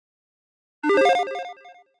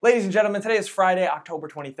Ladies and gentlemen, today is Friday, October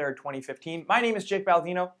 23rd, 2015. My name is Jake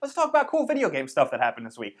Baldino. Let's talk about cool video game stuff that happened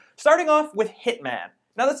this week. Starting off with Hitman.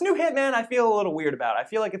 Now this new Hitman I feel a little weird about. I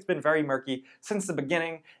feel like it's been very murky since the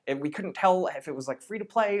beginning. We couldn't tell if it was like free to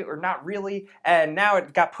play or not really, and now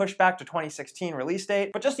it got pushed back to 2016 release date.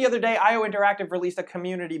 But just the other day, IO Interactive released a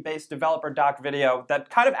community-based developer doc video that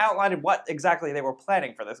kind of outlined what exactly they were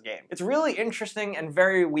planning for this game. It's really interesting and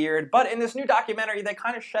very weird, but in this new documentary they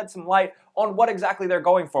kind of shed some light on what exactly they're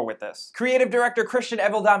going for with this. Creative director Christian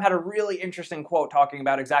Eveldam had a really interesting quote talking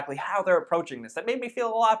about exactly how they're approaching this that made me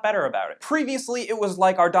feel a lot better about it. Previously, it was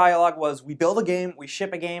like our dialogue was, we build a game, we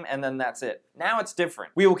ship a game, and then that's it. Now it's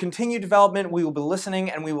different. We will continue development, we will be listening,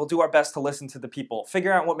 and we will do our best to listen to the people,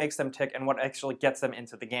 figure out what makes them tick and what actually gets them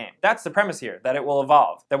into the game. That's the premise here, that it will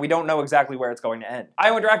evolve, that we don't know exactly where it's going to end.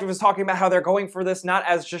 IO Interactive is talking about how they're going for this not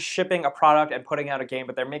as just shipping a product and putting out a game,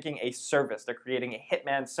 but they're making a service. They're creating a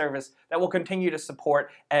Hitman service that will continue to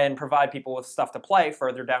support and provide people with stuff to play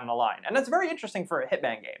further down the line. And that's very interesting for a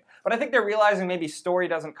Hitman game. But I think they're realizing maybe story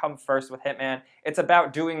doesn't come first with Hitman. It's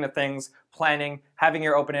about doing the things, planning, having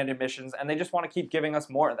your open-ended missions, and they just want to keep giving us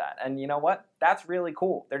more of that. And you know what? That's really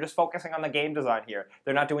cool. They're just focusing on the game design here.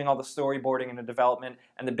 They're not doing all the storyboarding and the development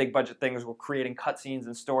and the big budget things. We're creating cutscenes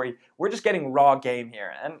and story. We're just getting raw game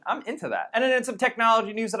here, and I'm into that. And then in some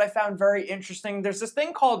technology news that I found very interesting, there's this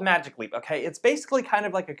thing called Magic Leap, okay? It's basically kind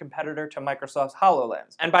of like a competitor to Microsoft's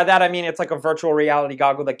HoloLens. And by that I mean it's like a virtual reality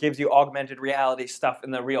goggle that gives you augmented reality stuff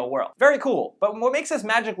in the real world. Very cool. But what makes this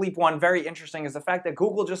Magic Leap one very interesting is the fact that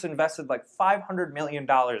Google just invested like $500 million in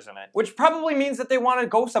it, which probably means that they want to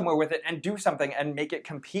go somewhere with it and do something and make it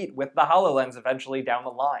compete with the HoloLens eventually down the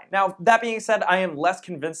line. Now, that being said, I am less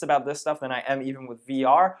convinced about this stuff than I am even with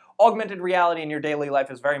VR. Augmented reality in your daily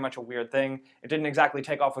life is very much a weird thing. It didn't exactly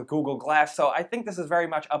take off with Google Glass, so I think this is very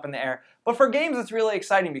much up in the air. But for games, it's really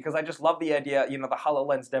exciting because I just love the idea, you know, the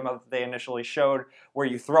HoloLens demo that they initially showed, where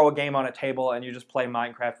you throw a game on a table and you just play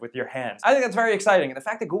Minecraft with your hands. I think that's very exciting, and the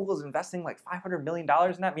fact that Google is investing like $500 million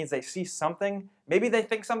in that means they see something. Maybe they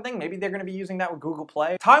think something, maybe they're going to be using that with Google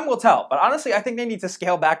Play. Time will tell, but honestly, I think they need to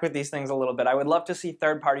scale back with these things a little bit. I would love to see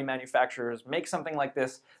third-party manufacturers make something like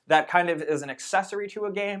this that kind of is an accessory to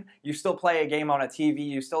a game. You still play a game on a TV,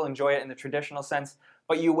 you still enjoy it in the traditional sense,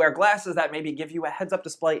 but you wear glasses that maybe give you a heads-up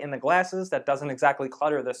display in the glasses that doesn't exactly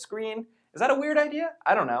clutter the screen. Is that a weird idea?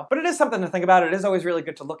 I don't know. But it is something to think about. It is always really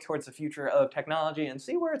good to look towards the future of technology and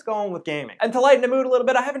see where it's going with gaming. And to lighten the mood a little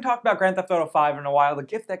bit, I haven't talked about Grand Theft Auto 5 in a while, the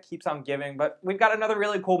gift that keeps on giving, but we've got another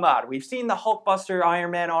really cool mod. We've seen the Hulkbuster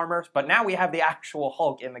Iron Man armor, but now we have the actual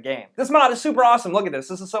Hulk in the game. This mod is super awesome. Look at this.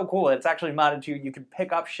 This is so cool. It's actually modded to you can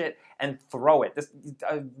pick up shit and throw it.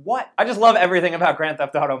 What? I just love everything about Grand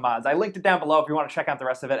Theft Auto mods. I linked it down below if you want to check out the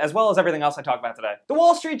rest of it, as well as everything else I talked about today. The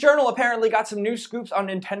Wall Street Journal apparently got some new scoops on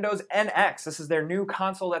Nintendo's NX. This is their new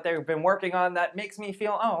console that they've been working on that makes me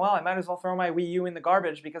feel, oh, well, I might as well throw my Wii U in the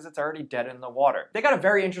garbage because it's already dead in the water. They got a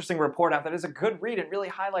very interesting report out that is a good read and really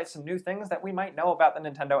highlights some new things that we might know about the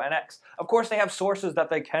Nintendo NX. Of course, they have sources that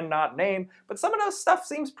they cannot name, but some of those stuff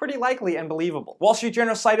seems pretty likely and believable. Wall Street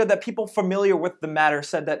Journal cited that people familiar with the matter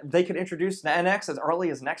said that they could introduce the NX as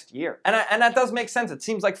early as next year. And that does make sense. It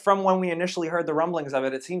seems like from when we initially heard the rumblings of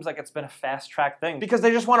it, it seems like it's been a fast-track thing because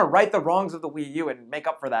they just want to right the wrongs of the Wii U and make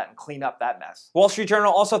up for that and clean up that mess. Wall Street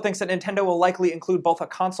Journal also thinks that Nintendo will likely include both a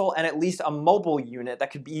console and at least a mobile unit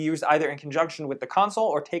that could be used either in conjunction with the console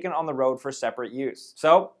or taken on the road for separate use.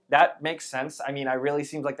 So that makes sense. I mean, it really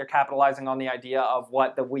seems like they're capitalizing on the idea of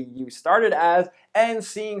what the Wii U started as and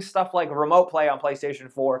seeing stuff like remote play on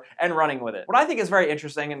PlayStation 4 and running with it. What I think is very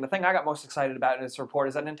interesting, and the thing I got most excited about in this report,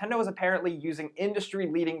 is that Nintendo is apparently using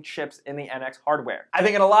industry-leading chips in the NX hardware. I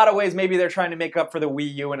think in a lot of ways, maybe they're trying to make up for the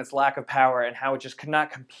Wii U and its lack of power and how it just could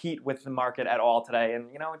not compete with the market at all today,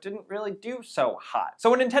 and you know, it didn't really do so hot.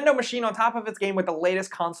 So a Nintendo machine on top of its game with the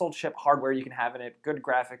latest console chip hardware you can have in it, good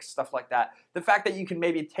graphics, stuff like that, the fact that you can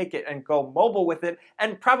maybe take it and go mobile with it,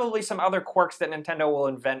 and probably some other quirks that Nintendo will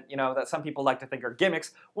invent, you know, that some people like to think are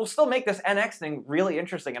gimmicks, will still make this NX thing really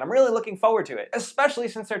interesting, and I'm really looking forward to it, especially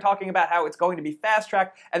since they're talking about how it's going to be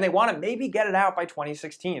fast-tracked, and they want to maybe get it out by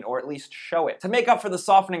 2016, or at least show it, to make up for the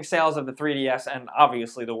softening sales of the 3DS and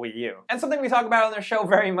obviously the Wii U. And something we talk about on their show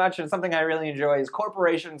very much, and something I really enjoy, is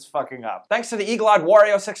corporations fucking up. Thanks to the eagle-eyed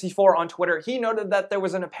Wario64 on Twitter, he noted that there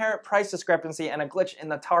was an apparent price discrepancy and a glitch in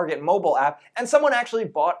the Target mobile app, and someone actually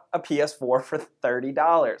bought a PS4 for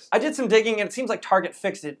 $30. I did some digging, and it seems like Target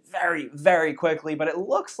fixed it very, very quickly, but it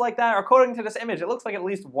looks like that, according to this image, it looks like at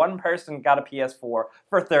least one person got a PS4 for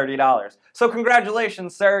 $30. So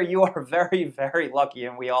congratulations, sir, you are very, very lucky,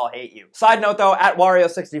 and we all hate you. Side note though, at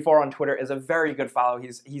Wario64 on Twitter is a very good follow.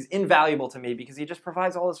 He's invaluable to me because he just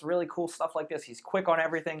provides all this really really cool stuff like this. He's quick on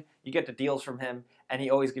everything. You get the deals from him, and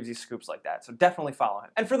he always gives you scoops like that. So definitely follow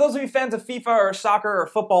him. And for those of you fans of FIFA or soccer or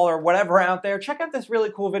football or whatever out there, check out this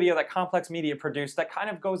really cool video that Complex Media produced that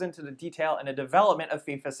kind of goes into the detail and the development of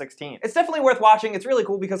FIFA 16. It's definitely worth watching. It's really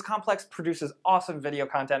cool because Complex produces awesome video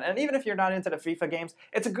content, and even if you're not into the FIFA games,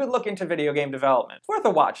 it's a good look into video game development. It's worth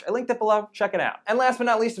a watch. I linked it below. Check it out. And last but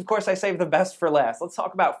not least, of course, I saved the best for last. Let's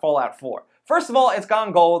talk about Fallout 4. First of all, it's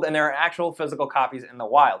gone gold and there are actual physical copies in the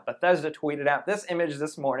wild. Bethesda tweeted out this image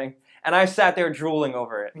this morning and I sat there drooling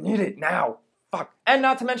over it. I need it now. Fuck. And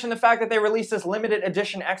not to mention the fact that they released this limited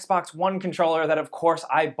edition Xbox One controller that of course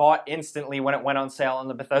I bought instantly when it went on sale in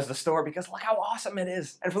the Bethesda store because look how awesome it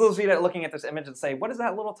is. And for those of you that are looking at this image and say, what is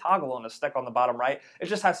that little toggle on the stick on the bottom right? It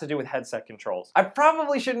just has to do with headset controls. I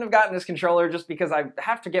probably shouldn't have gotten this controller just because I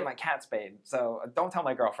have to get my cat spayed. So don't tell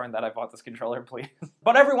my girlfriend that I bought this controller, please.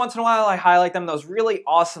 But every once in a while I highlight them, those really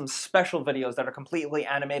awesome special videos that are completely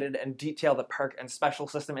animated and detail the perk and special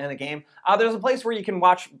system in the game. There's a place where you can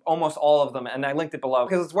watch almost all of them and I linked it below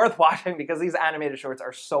because it's worth watching because these animated shorts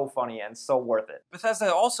are so funny and so worth it.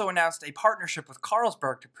 Bethesda also announced a partnership with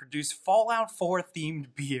Carlsberg to produce Fallout 4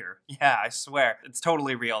 themed beer. Yeah, I swear, it's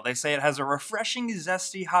totally real. They say it has a refreshing,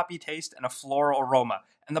 zesty, hoppy taste and a floral aroma.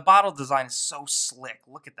 And the bottle design is so slick.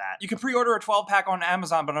 Look at that. You can pre-order a 12-pack on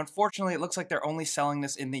Amazon, but unfortunately it looks like they're only selling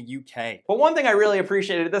this in the UK. But one thing I really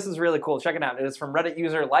appreciated, this is really cool, check it out. It is from Reddit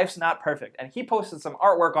user Life's Not Perfect, and he posted some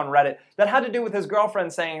artwork on Reddit that had to do with his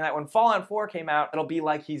girlfriend saying that when Fallout 4 came out, it'll be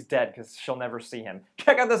like he's dead because she'll never see him.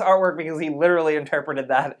 Check out this artwork because he literally interpreted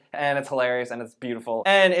that, and it's hilarious, and it's beautiful,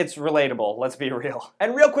 and it's relatable, let's be real.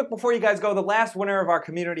 And real quick before you guys go, the last winner of our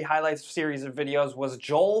community highlights series of videos was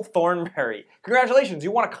Joel Thornberry. Congratulations,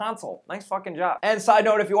 you won a console. Nice fucking job. And side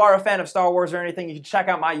note, if you are a fan of Star Wars or anything, you can check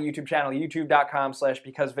out my YouTube channel,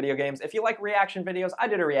 youtube.com/becausevideogames. If you like reaction videos, I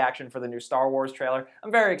did a reaction for the new Star Wars trailer.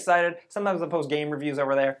 I'm very excited. Sometimes I post game reviews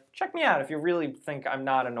over there. Check me out if you really think I'm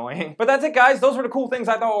not annoying. But that's it, guys. Those were the cool things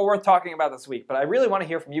I thought were worth talking about this week. But I really want to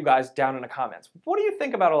hear from you guys down in the comments. What do you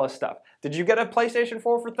think about all this stuff? Did you get a PlayStation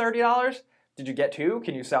 4 for $30? Did you get two?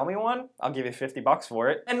 Can you sell me one? I'll give you 50 bucks for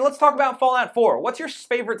it. And let's talk about Fallout 4. What's your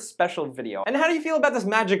favorite special video? And how do you feel about this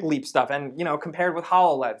Magic Leap stuff and, you know, compared with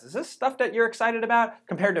HoloLens? Is this stuff that you're excited about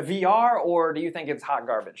compared to VR, or do you think it's hot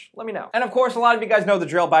garbage? Let me know. And of course, a lot of you guys know the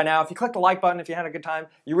drill by now. If you click the like button, if you had a good time,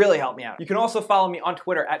 you really help me out. You can also follow me on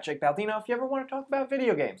Twitter at Jake Baldino if you ever want to talk about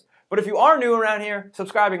video games. But if you are new around here,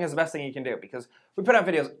 subscribing is the best thing you can do because we put out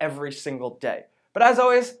videos every single day. But as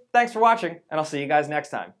always, thanks for watching, and I'll see you guys next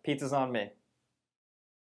time. Pizza's on me.